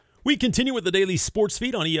We continue with the daily sports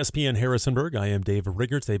feed on ESPN Harrisonburg. I am Dave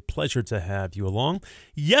Rigger. It's a pleasure to have you along.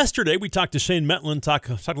 Yesterday, we talked to Shane Metlin, talked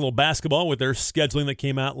a little basketball with their scheduling that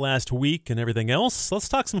came out last week and everything else. Let's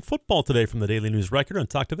talk some football today from the Daily News Record and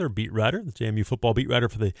talk to their beat writer. The JMU football beat writer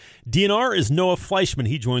for the DNR is Noah Fleischman.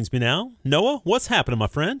 He joins me now. Noah, what's happening, my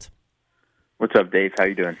friend? What's up, Dave? How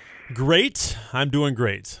you doing? Great. I'm doing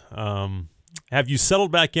great. Have you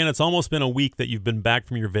settled back in? It's almost been a week that you've been back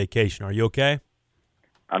from your vacation. Are you okay?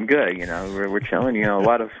 I'm good. We're chilling. A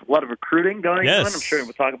lot of recruiting going on. I'm sure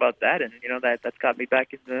we'll talk about that, and that's got me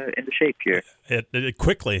back into shape here. It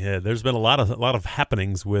quickly. There's been a lot of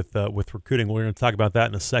happenings with recruiting. We're going to talk about that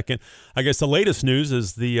in a second. I guess the latest news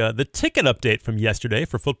is the ticket update from yesterday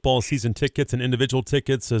for football season tickets and individual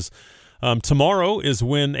tickets. Is tomorrow is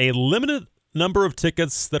when a limited number of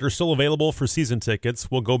tickets that are still available for season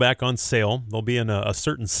tickets will go back on sale. They'll be in a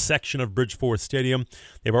certain section of Bridgeforth Stadium.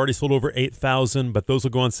 They've already sold over 8,000, but those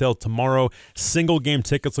will go on sale tomorrow. Single game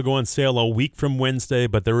tickets will go on sale a week from Wednesday,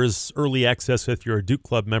 but there is early access if you're a Duke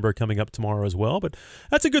Club member coming up tomorrow as well. But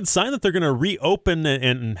that's a good sign that they're going to reopen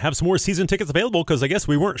and have some more season tickets available, because I guess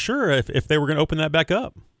we weren't sure if they were going to open that back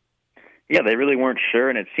up. Yeah, they really weren't sure,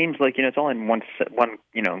 and it seems like it's all in one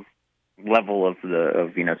level of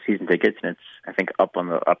season tickets, and it's, I think, up on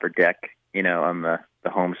the upper deck, on the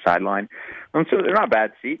home sideline. So they're not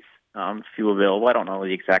bad seats. Few available. I don't know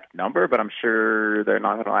the exact number, but I'm sure they're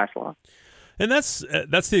not going to last long. And that's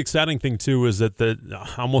the exciting thing too, is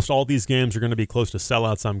that almost all these games are going to be close to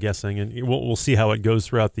sellouts, I'm guessing, and we'll see how it goes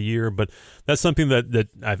throughout the year. But that's something that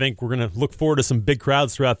I think we're going to look forward to, some big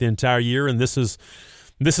crowds throughout the entire year, and this is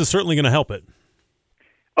certainly going to help it.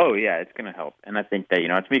 Oh, yeah, it's going to help. And I think that, it's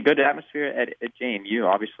going to be a good atmosphere at JMU.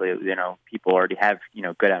 Obviously, people already have,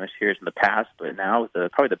 good atmospheres in the past, but now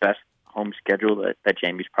probably the best home schedule that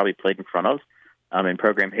JMU's probably played in front of in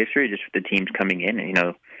program history, just with the teams coming in. And,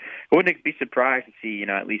 I wouldn't be surprised to see,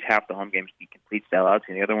 at least half the home games be complete sellouts,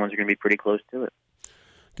 and the other ones are going to be pretty close to it.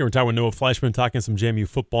 Okay, we're talking with Noah Fleischman, talking some JMU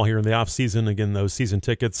football here in the offseason. Again, those season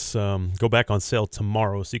tickets go back on sale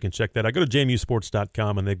tomorrow, so you can check that out. Go to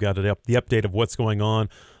jmusports.com, and they've got the update of what's going on.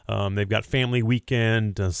 They've got family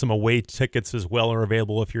weekend. Some away tickets as well are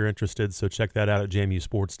available if you're interested, so check that out at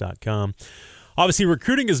jmusports.com. Obviously,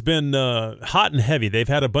 recruiting has been hot and heavy. They've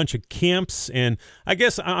had a bunch of camps, and I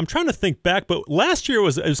guess I'm trying to think back, but last year it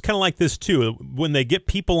was kind of like this too. When they get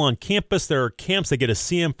people on campus, there are camps, they get to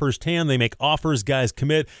see them firsthand, they make offers, guys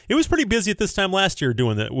commit. It was pretty busy at this time last year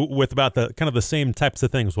doing that with about the kind of the same types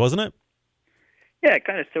of things, wasn't it? Yeah,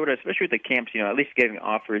 kind of sort of, especially with the camps, at least getting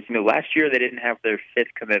offers. Last year they didn't have their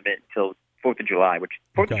fifth commitment until 4th of July, which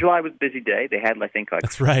 4th of July was a busy day. They had, I think,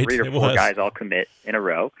 That's right. 3 or 4 guys all commit in a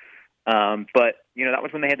row. But, that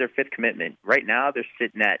was when they had their fifth commitment. Right now, they're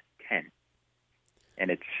sitting at 10,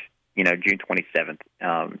 and it's, June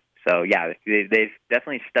 27th. So, yeah, they've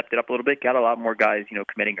definitely stepped it up a little bit, got a lot more guys,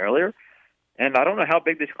 committing earlier. And I don't know how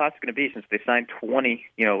big this class is going to be, since they signed 20,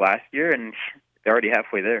 last year, and they're already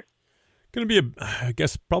halfway there. Going to be, I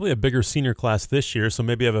guess, probably a bigger senior class this year, so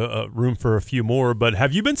maybe have a room for a few more. But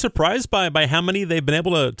have you been surprised by how many they've been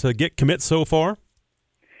able to get commit so far?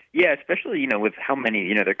 Yeah, especially, with how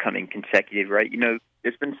many, they're coming consecutive, right?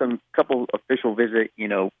 There's been some couple official visit,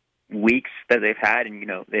 weeks that they've had, and,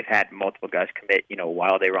 they've had multiple guys commit,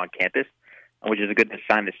 while they were on campus, which is a good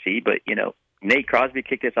sign to see. But, Nate Crosby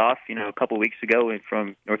kicked us off, a couple weeks ago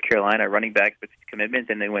from North Carolina, running back with commitments,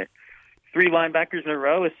 and they went 3 linebackers in a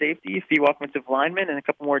row, a safety, a few offensive linemen, and a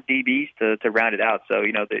couple more DBs to round it out. So,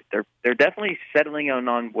 they're definitely settling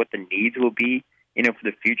on what the needs will be, for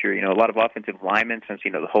the future. A lot of offensive linemen, since,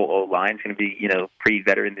 the whole O-line is going to be, pretty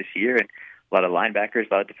veteran this year, and a lot of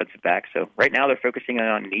linebackers, a lot of defensive backs. So right now they're focusing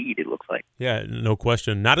on need, it looks like. Yeah, no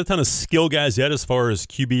question. Not a ton of skill guys yet as far as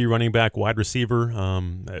QB, running back, wide receiver.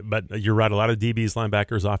 But you're right, a lot of DBs,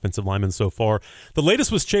 linebackers, offensive linemen so far. The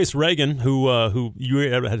latest was Chase Reagan, who you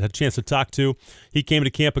had a chance to talk to. He came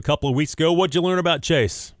to camp a couple of weeks ago. What'd you learn about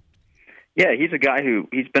Chase? Yeah, he's a guy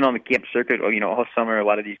he's been on the camp circuit, all summer. A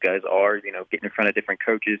lot of these guys are, getting in front of different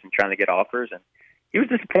coaches and trying to get offers. And he was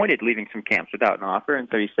disappointed leaving some camps without an offer. And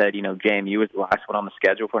so he said, JMU was the last one on the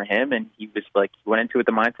schedule for him. And he was he went into it with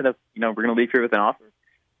the mindset of, we're going to leave here with an offer.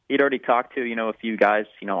 He'd already talked to, a few guys,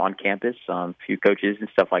 on campus, a few coaches and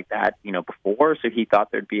stuff like that, before. So he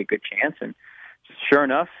thought there'd be a good chance. And sure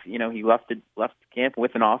enough, he left camp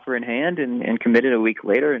with an offer in hand and committed a week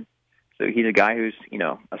later. And so he's a guy who's,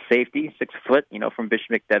 a safety, 6 foot, from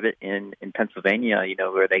Bishop McDevitt in Pennsylvania,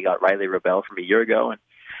 where they got Riley Rebell from a year ago. And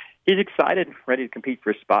he's excited, ready to compete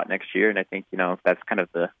for a spot next year. And I think, that's kind of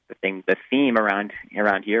the theme around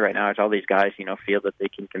here right now is all these guys, feel that they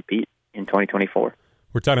can compete in 2024.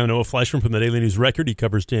 We're talking to Noah Fleischman from the Daily News Record. He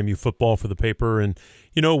covers JMU football for the paper. And,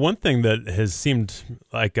 one thing that has seemed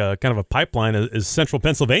like a kind of a pipeline is Central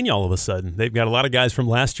Pennsylvania all of a sudden. They've got a lot of guys from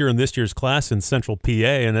last year and this year's class in Central PA,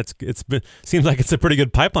 and seems like it's a pretty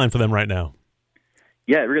good pipeline for them right now.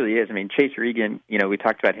 Yeah, it really is. I mean, Chase Regan, we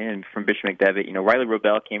talked about him from Bishop McDevitt. Riley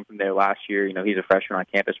Robel came from there last year. He's a freshman on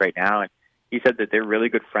campus right now, and he said that they're really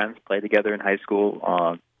good friends, played together in high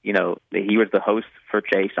school. He was the host for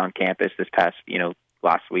Chase on campus this past,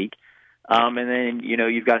 last week. And then,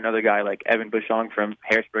 you've got another guy like Evan Bushong from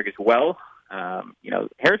Harrisonburg as well.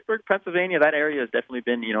 Harrisonburg, Pennsylvania, that area has definitely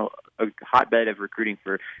been, a hotbed of recruiting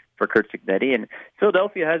for Kurt Signetti. And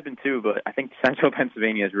Philadelphia has been too, but I think Central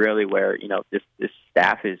Pennsylvania is really where, this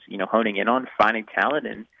staff is, honing in on finding talent.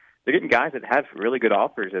 And they're getting guys that have really good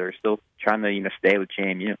offers that are still trying to, stay with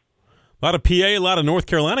JMU. A lot of PA, a lot of North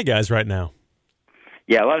Carolina guys right now.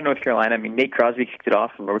 Yeah, a lot of North Carolina. I mean, Nate Crosby kicked it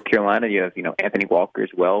off from North Carolina. You have, Anthony Walker as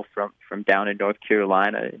well from down in North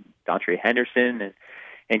Carolina, and Dontre Henderson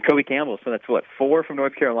and Kobe Campbell. So that's 4 from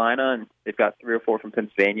North Carolina, and they've got 3 or 4 from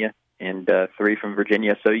Pennsylvania and 3 from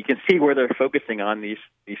Virginia. So you can see where they're focusing on these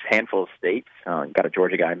handful of states. Got a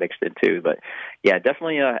Georgia guy mixed in too, but yeah,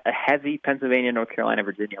 definitely a heavy Pennsylvania, North Carolina,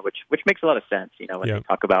 Virginia, which makes a lot of sense. When they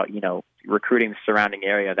talk about recruiting the surrounding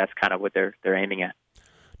area, that's kind of what they're aiming at.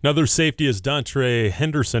 Another safety is Dontre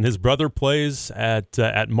Henderson. His brother plays at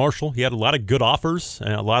Marshall. He had a lot of good offers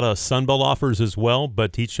and a lot of Sun Belt offers as well,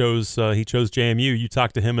 but he chose JMU. You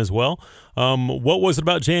talked to him as well. What was it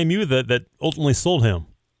about JMU that ultimately sold him?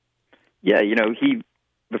 Yeah,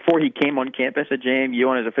 before he came on campus at JMU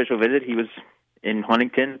on his official visit, he was in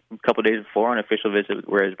Huntington a couple of days before on an official visit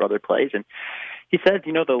where his brother plays, and he said,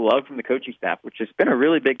 the love from the coaching staff, which has been a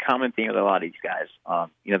really big common theme with a lot of these guys.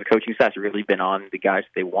 The coaching staff's really been on the guys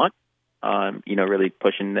they want, really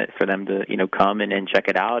pushing for them to, come and check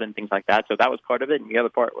it out and things like that. So that was part of it. And the other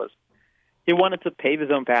part was he wanted to pave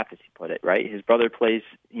his own path, as he put it, right? His brother plays,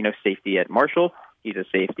 safety at Marshall. He's a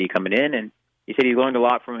safety coming in, and he said he learned a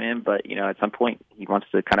lot from him, but, at some point he wants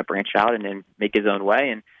to kind of branch out and then make his own way.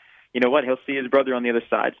 And you know what? He'll see his brother on the other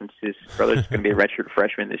side since his brother's going to be a redshirt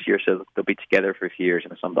freshman this year, so they'll be together for a few years in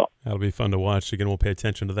the Sun Belt. That'll be fun to watch. Again, we'll pay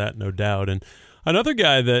attention to that, no doubt. And another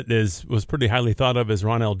guy that was pretty highly thought of is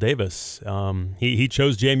Ronell Davis. He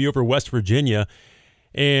chose JMU over West Virginia,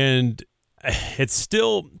 and it's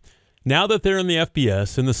still, now that they're in the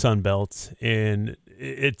FBS in the Sun Belt, and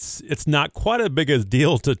it's not quite as big a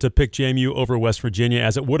deal to pick JMU over West Virginia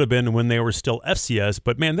as it would have been when they were still FCS.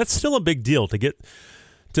 But man, that's still a big deal to get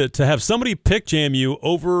to have somebody pick JMU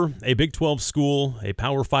over a Big 12 school, a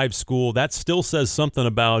Power 5 school. That still says something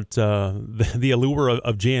about the allure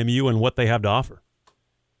of JMU and what they have to offer.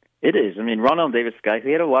 It is. I mean, Ronell Davis, guys,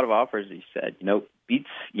 he had a lot of offers. He said,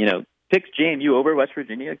 picks JMU over West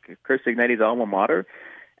Virginia, Kurt Signetti's alma mater.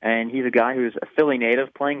 And he's a guy who's a Philly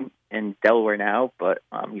native playing in Delaware now, but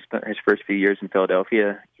he spent his first few years in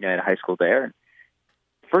Philadelphia, at a high school there.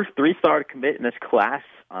 First 3-star to commit in this class.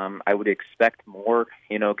 I would expect more,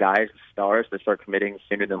 guys, stars to start committing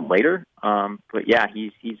sooner than later. But yeah,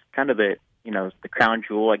 he's kind of the crown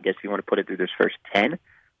jewel, I guess if you want to put it, through those first 10.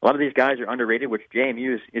 A lot of these guys are underrated, which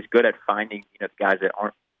JMU is good at finding, the guys that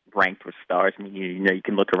aren't ranked with stars. I mean, you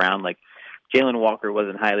can look around, like Jalen Walker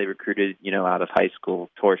wasn't highly recruited, out of high school.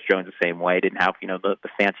 Torres Jones the same way. Didn't have, the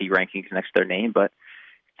fancy rankings next to their name, but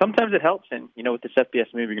sometimes it helps. And, with this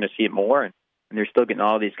FBS move, you're going to see it more. And they're still getting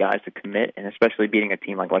all these guys to commit, and especially beating a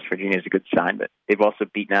team like West Virginia is a good sign. But they've also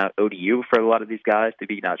beaten out ODU for a lot of these guys. They've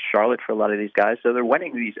beaten out Charlotte for a lot of these guys. So they're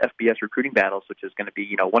winning these FBS recruiting battles, which is going to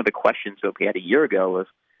be, one of the questions that we had a year ago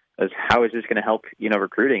was how is this going to help,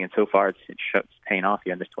 recruiting? And so far it's paying off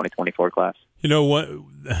here in this 2024 class. You know what?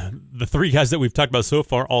 The 3 guys that we've talked about so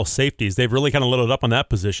far, all safeties, they've really kind of loaded up on that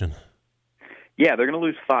position. Yeah, they're going to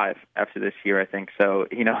lose 5 after this year, I think. So,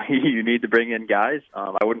 you need to bring in guys.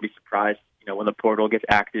 I wouldn't be surprised, when the portal gets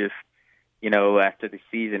active, after the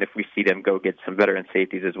season, if we see them go get some veteran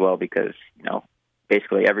safeties as well, because,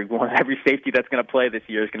 basically every safety that's going to play this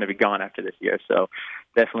year is going to be gone after this year. So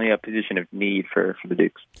definitely a position of need for the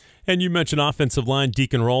Dukes. And you mentioned offensive line.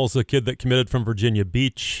 Deacon Rawls, a kid that committed from Virginia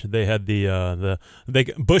Beach. They had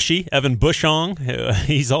Bushy, Evan Bushong.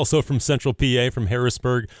 He's also from Central PA, from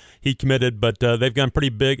Harrisonburg. He committed, but they've gone pretty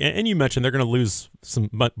big. And you mentioned they're going to lose some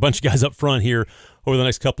bunch of guys up front here over the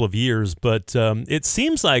next couple of years. But it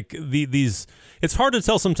seems like these it's hard to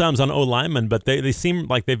tell sometimes on O-linemen, but they seem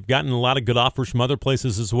like they've gotten a lot of good offers from other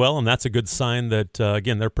places as well, and that's a good sign that,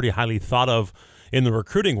 again, they're pretty highly thought of in the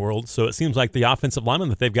recruiting world. So it seems like the offensive linemen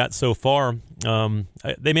that they've got so far,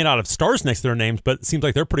 they may not have stars next to their names, but it seems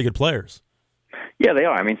like they're pretty good players. Yeah, they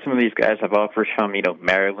are. I mean, some of these guys have offers from,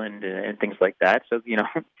 Maryland and things like that. So,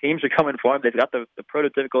 teams are coming for them. They've got the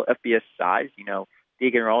prototypical FBS size. Deegan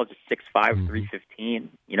Rawls is 6'5", 315.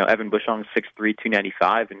 Evan Bushong is 6'3",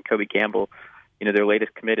 295. And Kobe Campbell, their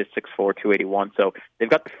latest commit is 6'4", 281. So they've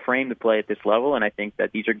got the frame to play at this level. And I think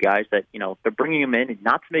that these are guys that, they're bringing them in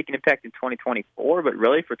not to make an impact in 2024, but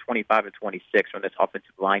really for 25 and 26 when this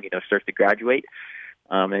offensive line, starts to graduate.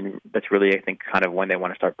 And that's really, I think, kind of when they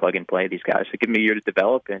want to start plug and play these guys. So give them a year to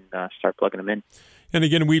develop and start plugging them in. And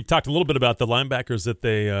again, we've talked a little bit about the linebackers that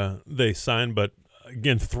they signed, but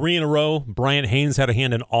again, 3 in a row. Bryant Haynes had a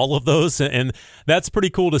hand in all of those, and that's pretty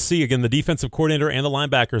cool to see. Again, the defensive coordinator and the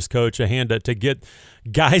linebackers coach a hand to get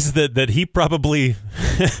guys that he probably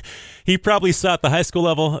he probably saw at the high school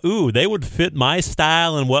level. Ooh, they would fit my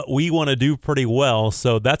style and what we want to do pretty well.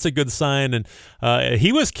 So that's a good sign. And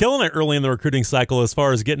he was killing it early in the recruiting cycle as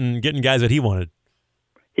far as getting guys that he wanted.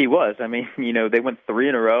 He was. I mean, they went 3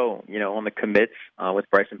 in a row, on the commits with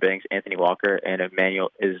Bryson Banks, Anthony Walker, and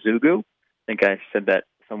Emmanuel Izugu. I think I said that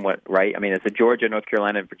somewhat right. I mean, it's the Georgia, North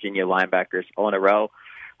Carolina, and Virginia linebackers all in a row.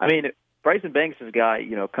 I mean, Bryson Banks is a guy,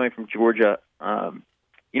 coming from Georgia.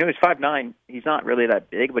 He's 5'9". He's not really that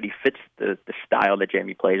big, but he fits the style that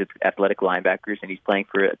Jamie plays with athletic linebackers, and he's playing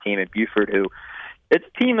for a team in Buford who it's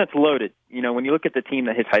a team that's loaded. When you look at the team,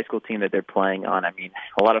 his high school team that they're playing on, I mean,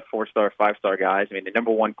 a lot of 4-star, 5-star guys. I mean, the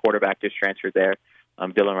number one quarterback just transferred there,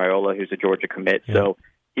 Dylan Raiola, who's a Georgia commit. Yeah. So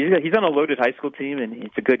he's on a loaded high school team, and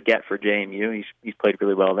it's a good get for JMU. He's played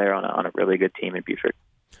really well there on a really good team in Buford.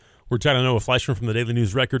 We're chatting with Fleischman from the Daily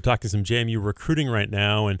News Record, talking some JMU recruiting right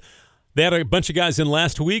now, and they had a bunch of guys in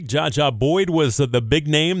last week. Jaja Boyd was the big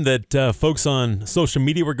name that folks on social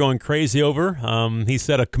media were going crazy over. He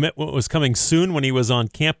said a commitment was coming soon when he was on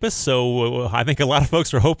campus, so I think a lot of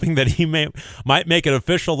folks are hoping that he might make it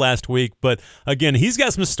official last week. But again, he's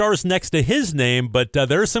got some stars next to his name, but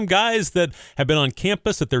there are some guys that have been on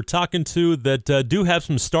campus that they're talking to that do have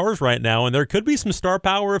some stars right now, and there could be some star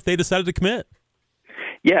power if they decided to commit.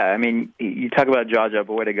 Yeah, I mean, you talk about Jaja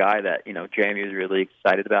Boyd, a guy that, JMU is really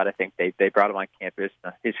excited about. I think they brought him on campus.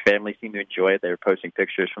 His family seemed to enjoy it. They were posting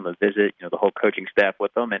pictures from the visit, the whole coaching staff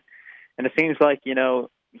with him. And it seems like,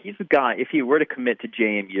 he's a guy, if he were to commit to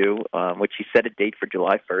JMU, which he set a date for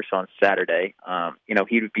July 1st on Saturday,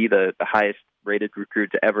 he would be the highest rated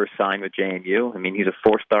recruit to ever sign with JMU. I mean, he's a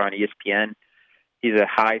 4-star on ESPN. He's a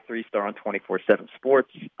high 3-star on 24/7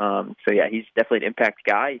 Sports. So, yeah, he's definitely an impact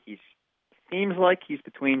guy. Seems like he's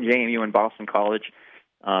between JMU and Boston College.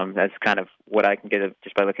 That's kind of what I can get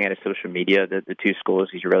just by looking at his social media, the two schools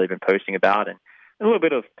he's really been posting about, and a little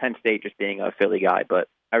bit of Penn State just being a Philly guy. But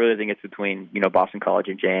I really think it's between, Boston College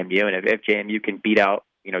and JMU. And if JMU can beat out,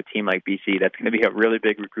 a team like BC, that's going to be a really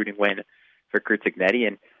big recruiting win for Kurt Cignetti.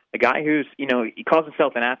 And a guy who's, he calls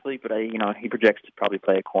himself an athlete, but, he projects to probably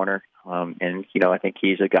play a corner. And I think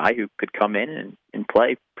he's a guy who could come in and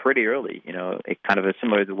play pretty early, kind of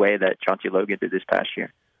similar to the way that Chauncey Logan did this past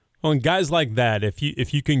year. Well, and guys like that, if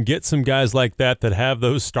you can get some guys like that have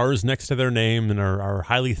those stars next to their name and are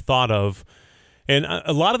highly thought of, and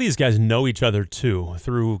a lot of these guys know each other too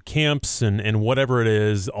through camps and whatever it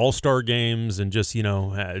is, all-star games, and just,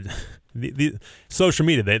 the social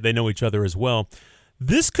media, they know each other as well.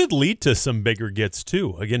 This could lead to some bigger gets,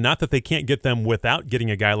 too. Again, not that they can't get them without getting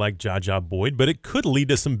a guy like Jaja Boyd, but it could lead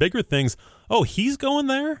to some bigger things. Oh, he's going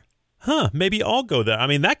there? Maybe I'll go there. I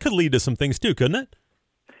mean, that could lead to some things, too, couldn't it?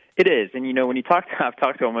 It is. And, when I've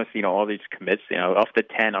talked to almost, all these commits, off the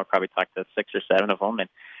 10, I'll probably talk to 6 or 7 of them. And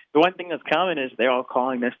the one thing that's common is they're all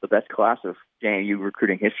calling this the best class of JMU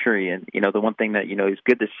recruiting history. And, the one thing that, is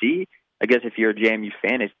good to see, I guess if you're a JMU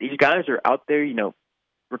fan, is these guys are out there,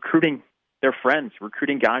 recruiting their friends,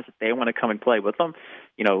 recruiting guys that they want to come and play with them.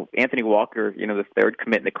 Anthony Walker, the third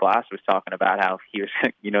commit in the class, was talking about how he was,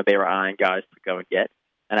 they were eyeing guys to go and get.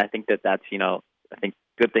 And I think that's, I think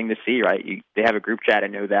good thing to see, right? They have a group chat, I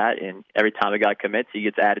know that. And every time a guy commits, he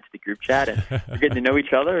gets added to the group chat, and you're getting to know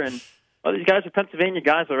each other. And these guys are Pennsylvania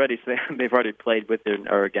guys already, so they've already played with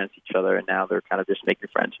or against each other. And now they're kind of just making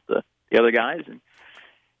friends with the other guys. And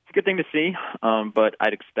it's a good thing to see. But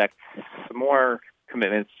I'd expect some more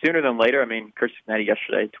commitments sooner than later. I mean, Kurt Cignetti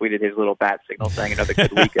yesterday tweeted his little bat signal saying another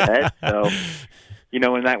good week ahead. So,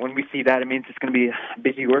 when we see that, it means it's going to be a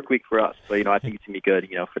busy work week for us. But, I think it's going to be good,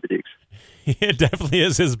 for the Dukes. It definitely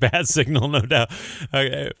is his bat signal, no doubt.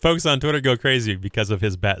 Folks on Twitter go crazy because of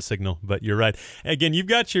his bat signal, but you're right. Again, you've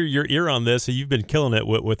got your ear on this, so you've been killing it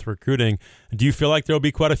with recruiting. Do you feel like there'll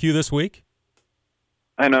be quite a few this week?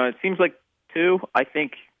 I know. It seems like 2. I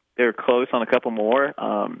think they're close on a couple more.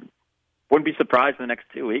 Wouldn't be surprised in the next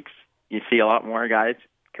 2 weeks. You see a lot more guys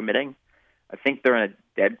committing. I think they're in a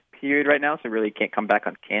dead period right now, so really can't come back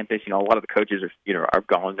on campus. A lot of the coaches are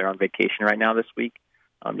gone. They're on vacation right now this week,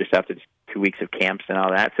 just after 2 weeks of camps and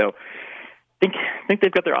all that. So I think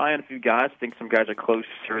they've got their eye on a few guys. I think some guys are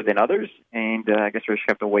closer than others, and I guess we just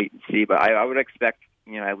have to wait and see. But I would expect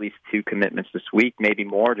at least 2 commitments this week, maybe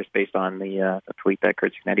more, just based on the tweet that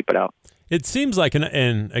Kurt Cignetti put out. It seems like,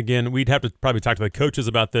 and again, we'd have to probably talk to the coaches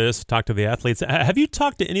about this, talk to the athletes. Have you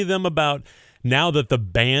talked to any of them about, now that the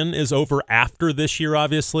ban is over after this year,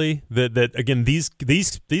 obviously, that again,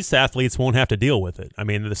 these athletes won't have to deal with it? I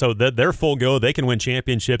mean, so they're full go, they can win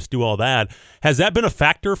championships, do all that. Has that been a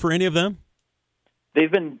factor for any of them?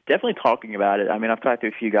 They've been definitely talking about it. I mean, I've talked to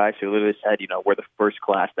a few guys who literally said, we're the first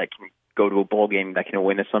class that can go to a bowl game, that can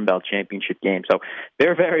win a Sun Belt championship game. So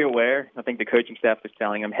they're very aware. I think the coaching staff is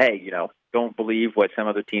telling them, hey, don't believe what some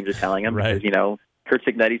other teams are telling them. Right. Because, Kurt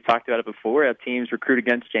Cignetti's talked about it before. Teams recruit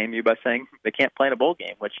against JMU by saying they can't play in a bowl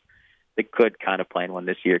game, which they could kind of play in one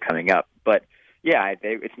this year coming up. But, yeah,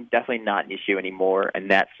 it's definitely not an issue anymore in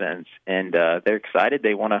that sense. And they're excited.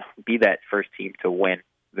 They want to be that first team to win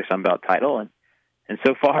the Sun Belt title. And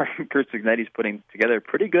so far, Kurt Cignetti's putting together a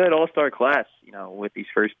pretty good all-star class, with these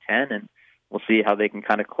first 10, and we'll see how they can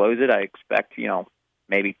kind of close it. I expect,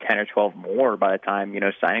 maybe 10 or 12 more by the time,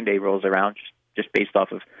 signing day rolls around, just based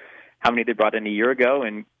off of how many they brought in a year ago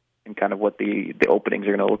and kind of what the openings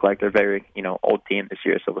are going to look like. They're a very, old team this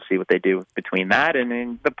year, so we'll see what they do between that. And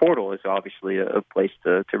then the portal is obviously a place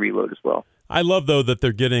to reload as well. I love, though, that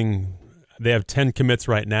they have 10 commits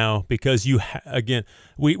right now, because again,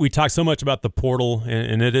 we talk so much about the portal,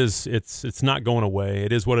 and it's not going away.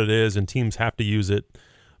 It is what it is, and teams have to use it.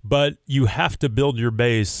 But you have to build your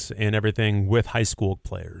base and everything with high school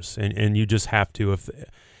players, and you just have to.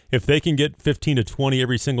 If they can get 15 to 20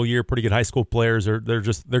 every single year, pretty good high school players, they're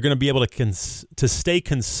going to be able to stay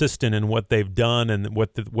consistent in what they've done and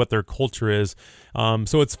what their culture is.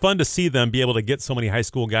 So it's fun to see them be able to get so many high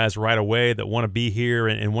school guys right away that want to be here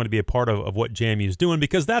and want to be a part of what JMU is doing,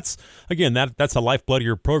 because that's the lifeblood of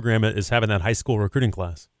your program, is having that high school recruiting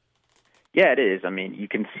class. Yeah, it is. I mean, you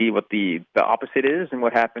can see what the opposite is and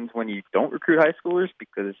what happens when you don't recruit high schoolers,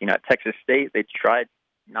 because at Texas State they tried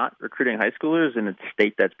not recruiting high schoolers in a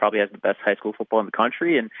state that's probably has the best high school football in the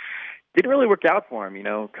country, and didn't really work out for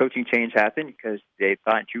them. Coaching change happened because they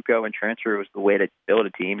thought JUCO and transfer was the way to build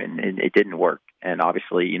a team, and it didn't work. And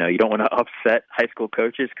obviously, you don't want to upset high school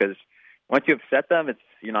coaches, because once you upset them,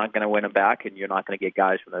 you're not going to win them back, and you're not going to get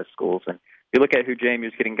guys from those schools. And if you look at who JMU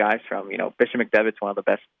is getting guys from, Bishop McDevitt's one of the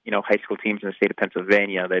best, high school teams in the state of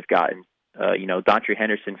Pennsylvania. They've gotten Dontre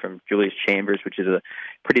Henderson from Julius Chambers, which is a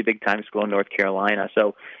pretty big-time school in North Carolina.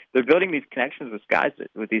 So they're building these connections with guys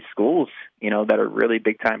with these schools, that are really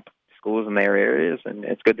big-time schools in their areas, and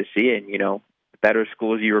it's good to see it. The better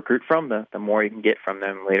schools you recruit from, the more you can get from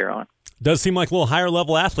them later on. Does seem like a little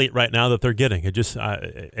higher-level athlete right now that they're getting. It just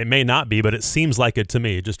it may not be, but it seems like it to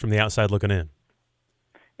me, just from the outside looking in.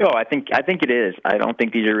 I think it is. I don't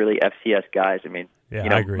think these are really FCS guys. I mean,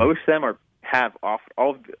 I agree. Most of them have off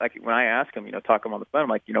all, like when I ask them, talk them on the phone, I'm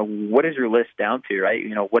like, what is your list down to, right?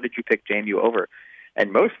 What did you pick JMU over?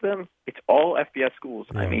 And most of them, it's all FBS schools.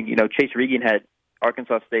 Yeah. I mean, Chase Regan had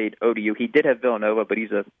Arkansas State, ODU. He did have Villanova, but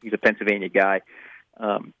he's a Pennsylvania guy,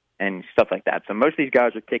 and stuff like that. So most of these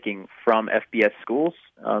guys are picking from FBS schools.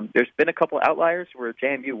 There's been a couple outliers where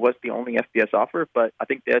JMU was the only FBS offer, but I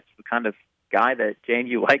think that's the kind of guy that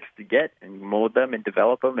JMU likes to get and mold them and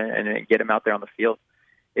develop them and get them out there on the field.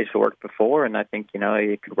 It's worked before, and I think,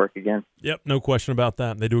 it could work again. Yep, no question about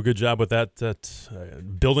that. They do a good job with that,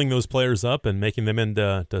 building those players up and making them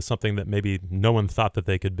into something that maybe no one thought that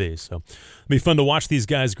they could be. So it'll be fun to watch these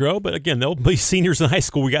guys grow. But again, they'll be seniors in high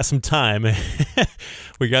school. We got some time.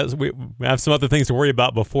 we have some other things to worry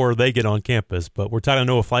about before they get on campus. But we're talking to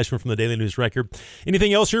Noah Fleischman from the Daily News Record.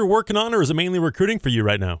 Anything else you're working on, or is it mainly recruiting for you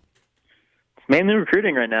right now? Mainly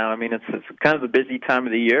recruiting right now. I mean, it's kind of a busy time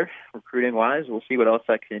of the year, recruiting-wise. We'll see what else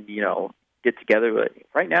I can, get together. But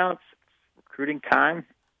right now, it's recruiting time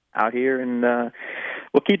out here, and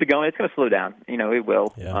we'll keep it going. It's going to slow down. It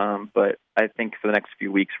will. Yeah. But I think for the next few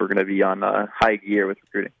weeks, we're going to be on high gear with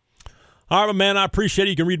recruiting. All right, man, I appreciate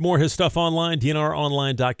it. You can read more of his stuff online,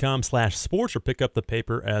 dnronline.com/sports, or pick up the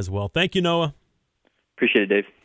paper as well. Thank you, Noah. Appreciate it, Dave.